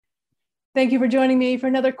Thank you for joining me for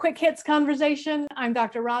another Quick Hits conversation. I'm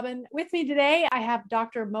Dr. Robin. With me today, I have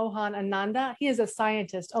Dr. Mohan Ananda. He is a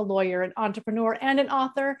scientist, a lawyer, an entrepreneur, and an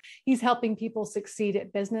author. He's helping people succeed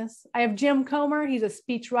at business. I have Jim Comer. He's a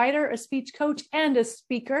speech writer, a speech coach, and a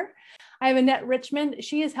speaker. I have Annette Richmond.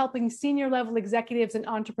 She is helping senior level executives and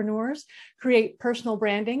entrepreneurs create personal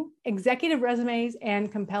branding, executive resumes, and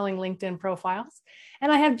compelling LinkedIn profiles.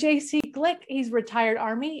 And I have JC Glick. He's retired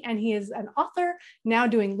Army, and he is an author now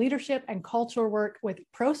doing leadership and cultural work with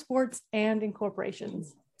pro sports and in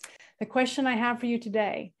corporations. The question I have for you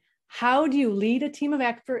today, how do you lead a team of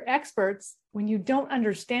experts when you don't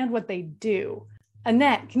understand what they do?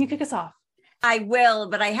 Annette, can you kick us off? I will,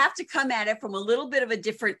 but I have to come at it from a little bit of a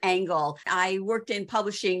different angle. I worked in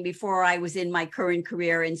publishing before I was in my current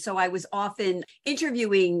career. And so I was often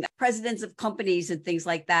interviewing presidents of companies and things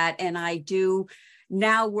like that. And I do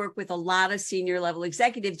now work with a lot of senior level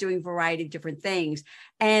executives doing a variety of different things.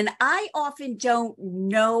 And I often don't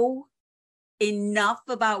know enough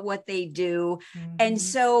about what they do. Mm-hmm. And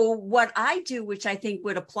so what I do, which I think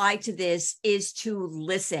would apply to this, is to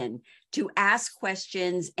listen, to ask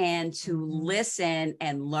questions and to listen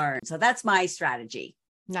and learn. So that's my strategy.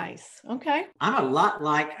 Nice. Okay. I'm a lot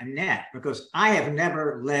like Annette because I have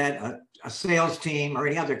never led a sales team or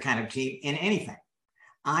any other kind of team in anything.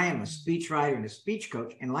 I am a speechwriter and a speech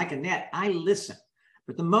coach. And like Annette, I listen.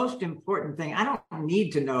 But the most important thing, I don't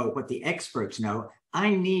need to know what the experts know.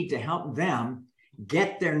 I need to help them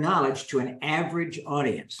get their knowledge to an average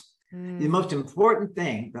audience. The most important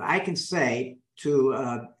thing that I can say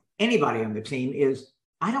to anybody on the team is,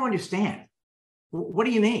 I don't understand. What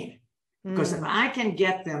do you mean? Because if I can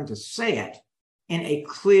get them to say it in a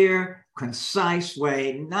clear, concise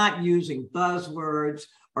way, not using buzzwords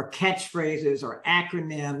or catchphrases or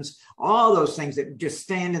acronyms, all those things that just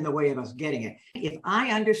stand in the way of us getting it. If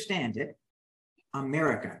I understand it,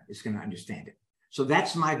 America is going to understand it. So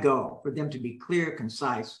that's my goal, for them to be clear,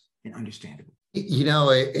 concise, and understandable. You know,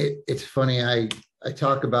 it's funny. I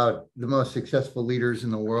talk about the most successful leaders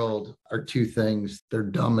in the world are two things. They're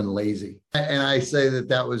dumb and lazy. And I say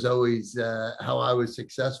that was always how I was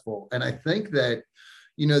successful. And I think that,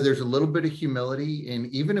 you know, there's a little bit of humility. And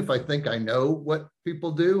even if I think I know what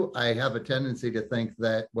people do, I have a tendency to think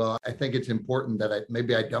that, well, I think it's important that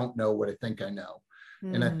maybe I don't know what I think I know.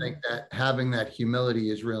 And I think that having that humility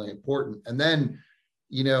is really important. And then,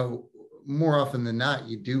 you know, more often than not,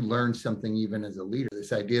 you do learn something even as a leader.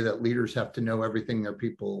 This idea that leaders have to know everything their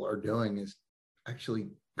people are doing is actually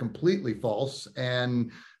completely false,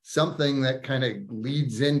 and something that kind of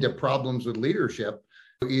leads into problems with leadership.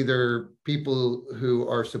 Either people who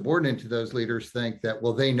are subordinate to those leaders think that,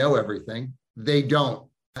 well, they know everything. They don't.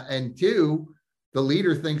 And two, the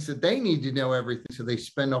leader thinks that they need to know everything. So they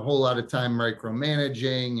spend a whole lot of time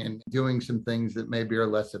micromanaging and doing some things that maybe are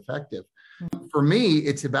less effective. For me,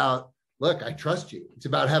 it's about, look, I trust you. It's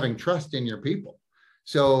about having trust in your people.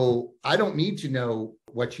 So I don't need to know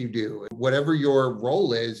what you do. Whatever your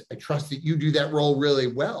role is, I trust that you do that role really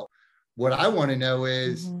well. What I want to know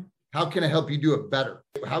is, how can I help you do it better?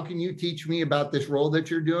 How can you teach me about this role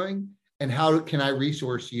that you're doing? And how can I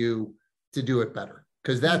resource you to do it better?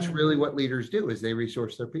 Because that's really what leaders do, is they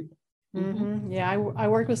resource their people. Yeah, I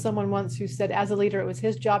worked with someone once who said, as a leader, it was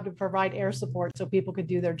his job to provide air support so people could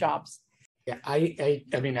do their jobs. Yeah, I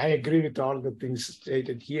mean, I agree with all the things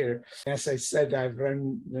stated here. As I said, I've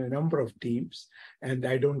run a number of teams, and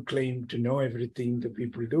I don't claim to know everything the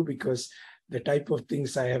people do, because the type of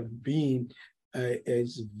things I have been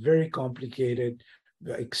is very complicated,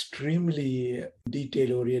 extremely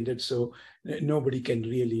detail-oriented, so nobody can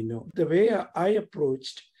really know. The way I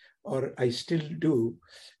approached, or I still do,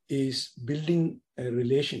 is building a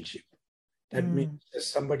relationship. That means, as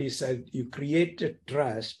somebody said, you create a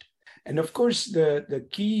trust. And of course, the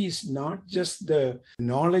key is not just the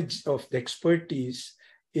knowledge of the expertise,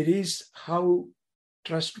 it is how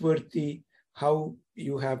trustworthy, how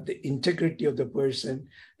you have the integrity of the person,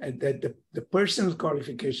 and that the personal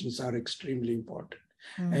qualifications are extremely important.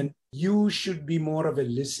 And you should be more of a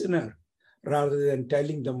listener rather than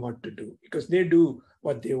telling them what to do, because they do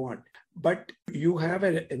what they want. But you have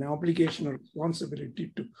an obligation or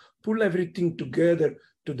responsibility to pull everything together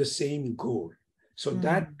to the same goal. So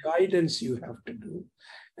that guidance you have to do.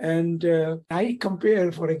 And I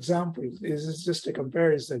compare, for example, this is just a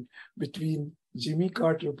comparison between Jimmy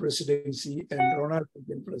Carter presidency and Ronald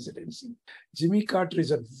Reagan presidency. Jimmy Carter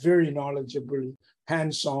is a very knowledgeable,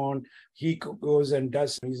 hands-on. He goes and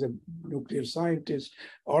does, he's a nuclear scientist,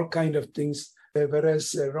 all kind of things.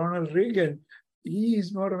 Whereas Ronald Reagan, he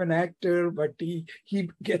is more of an actor, but he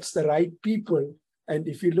gets the right people And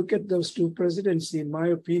if you look at those two presidencies, in my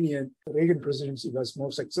opinion, the Reagan presidency was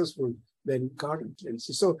more successful than Carter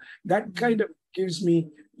presidency. So that kind of gives me,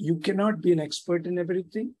 you cannot be an expert in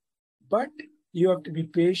everything, but you have to be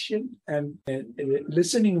patient and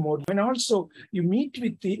listening mode. And also you meet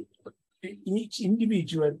with each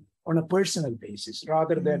individual on a personal basis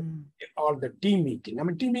rather than all the team meeting. I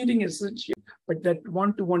mean, team meeting is essential, but that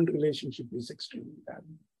one-to-one relationship is extremely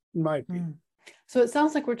valuable, in my opinion. So it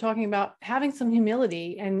sounds like we're talking about having some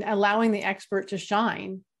humility and allowing the expert to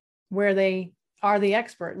shine where they are the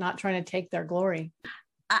expert, not trying to take their glory.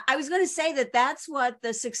 I was going to say that that's what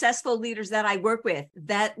the successful leaders that I work with,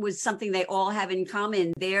 that was something they all have in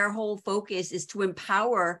common. Their whole focus is to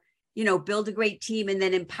empower, build a great team and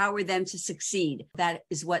then empower them to succeed. That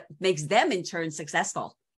is what makes them in turn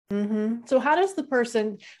successful. Mm-hmm. So how does the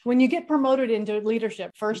person, when you get promoted into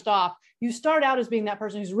leadership, first off, you start out as being that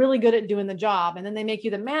person who's really good at doing the job, and then they make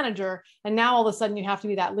you the manager. And now all of a sudden you have to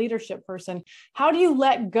be that leadership person. How do you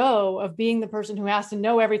let go of being the person who has to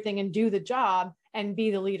know everything and do the job and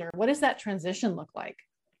be the leader? What does that transition look like?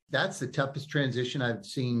 That's the toughest transition I've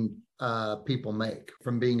seen people make,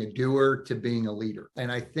 from being a doer to being a leader.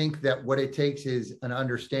 And I think that what it takes is an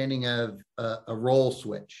understanding of a role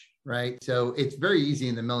switch, right? So it's very easy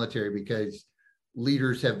in the military because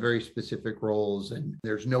leaders have very specific roles and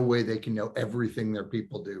there's no way they can know everything their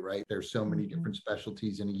people do, right? There's so many different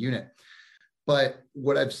specialties in a unit. But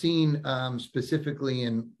what I've seen specifically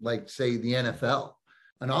in, like, say, the NFL,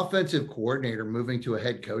 an offensive coordinator moving to a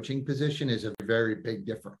head coaching position is a very big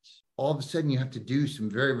difference. All of a sudden, you have to do some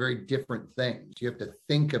very, very different things. You have to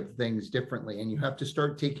think of things differently, and you have to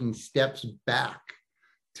start taking steps back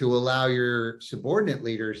to allow your subordinate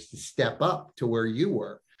leaders to step up to where you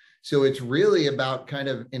were. So it's really about kind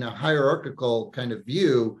of in a hierarchical kind of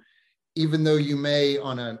view, even though you may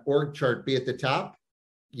on an org chart be at the top,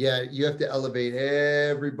 you have to elevate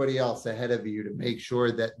everybody else ahead of you to make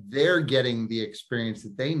sure that they're getting the experience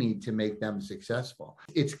that they need to make them successful.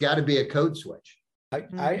 It's got to be a code switch.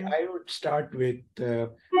 I would start with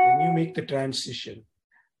when you make the transition,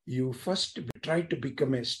 you first try to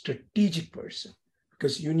become a strategic person,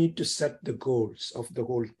 because you need to set the goals of the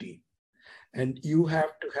whole team. And you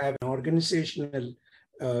have to have an organizational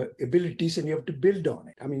abilities, and you have to build on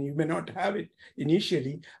it. I mean, you may not have it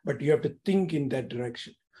initially, but you have to think in that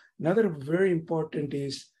direction. Another very important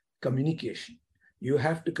is communication. You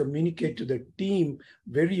have to communicate to the team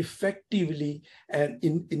very effectively and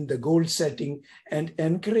in the goal setting, and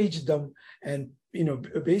encourage them and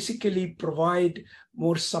basically provide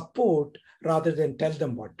more support rather than tell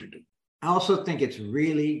them what to do. I also think it's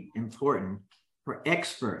really important for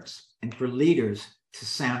experts and for leaders to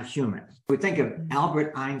sound human. We think of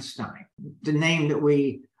Albert Einstein, the name that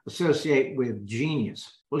we associate with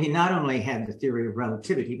genius. Well, he not only had the theory of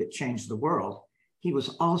relativity that changed the world, he was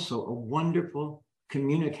also a wonderful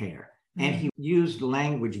communicator, and he used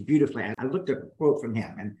language beautifully. I looked up a quote from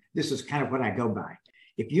him, and this is kind of what I go by.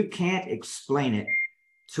 If you can't explain it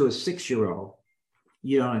to a 6-year-old,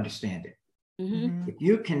 you don't understand it. Mm-hmm. If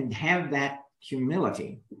you can have that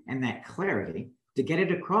humility and that clarity to get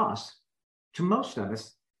it across to most of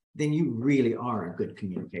us, then you really are a good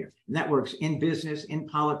communicator. And that works in business, in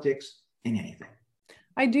politics, in anything.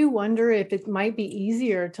 I do wonder if it might be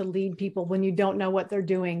easier to lead people when you don't know what they're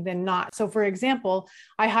doing than not. So for example,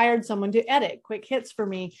 I hired someone to edit quick hits for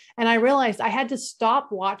me, and I realized I had to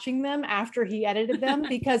stop watching them after he edited them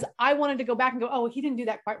because I wanted to go back and go, oh, he didn't do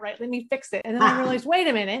that quite right. Let me fix it. And then I realized, wait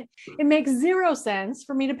a minute, it makes zero sense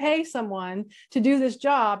for me to pay someone to do this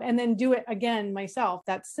job and then do it again myself.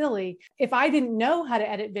 That's silly. If I didn't know how to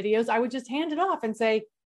edit videos, I would just hand it off and say,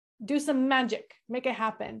 do some magic, make it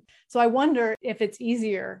happen. So I wonder if it's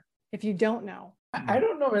easier if you don't know. I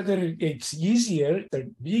don't know whether it's easier.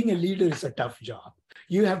 Being a leader is a tough job.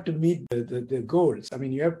 You have to meet the goals. I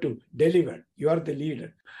mean, you have to deliver. You are the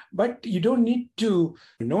leader. But you don't need to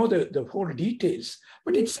know the whole details.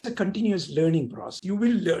 But it's a continuous learning process. You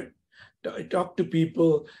will learn. Talk to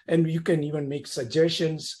people, and you can even make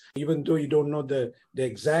suggestions, even though you don't know the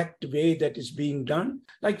exact way that is being done.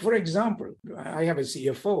 Like, for example, I have a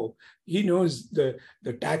CFO. He knows the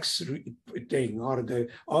tax thing or the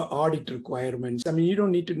audit requirements. I mean, you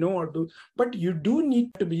don't need to know or do, but you do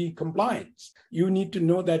need to be compliant. You need to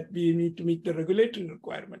know that we need to meet the regulatory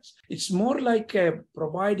requirements. It's more like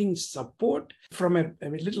providing support from a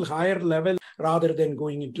little higher level rather than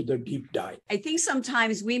going into the deep dive. I think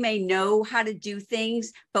sometimes we may know how to do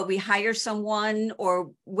things, but we hire someone,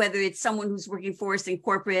 or whether it's someone who's working for us in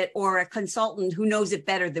corporate or a consultant who knows it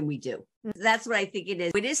better than we do. That's what I think it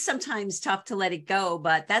is. It is sometimes tough to let it go,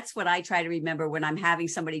 but that's what I try to remember when I'm having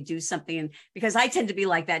somebody do something, because I tend to be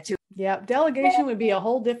like that too. Yep. Delegation would be a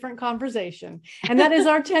whole different conversation. And that is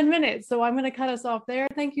our 10 minutes. So I'm going to cut us off there.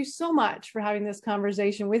 Thank you so much for having this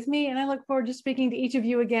conversation with me. And I look forward to speaking to each of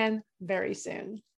you again very soon.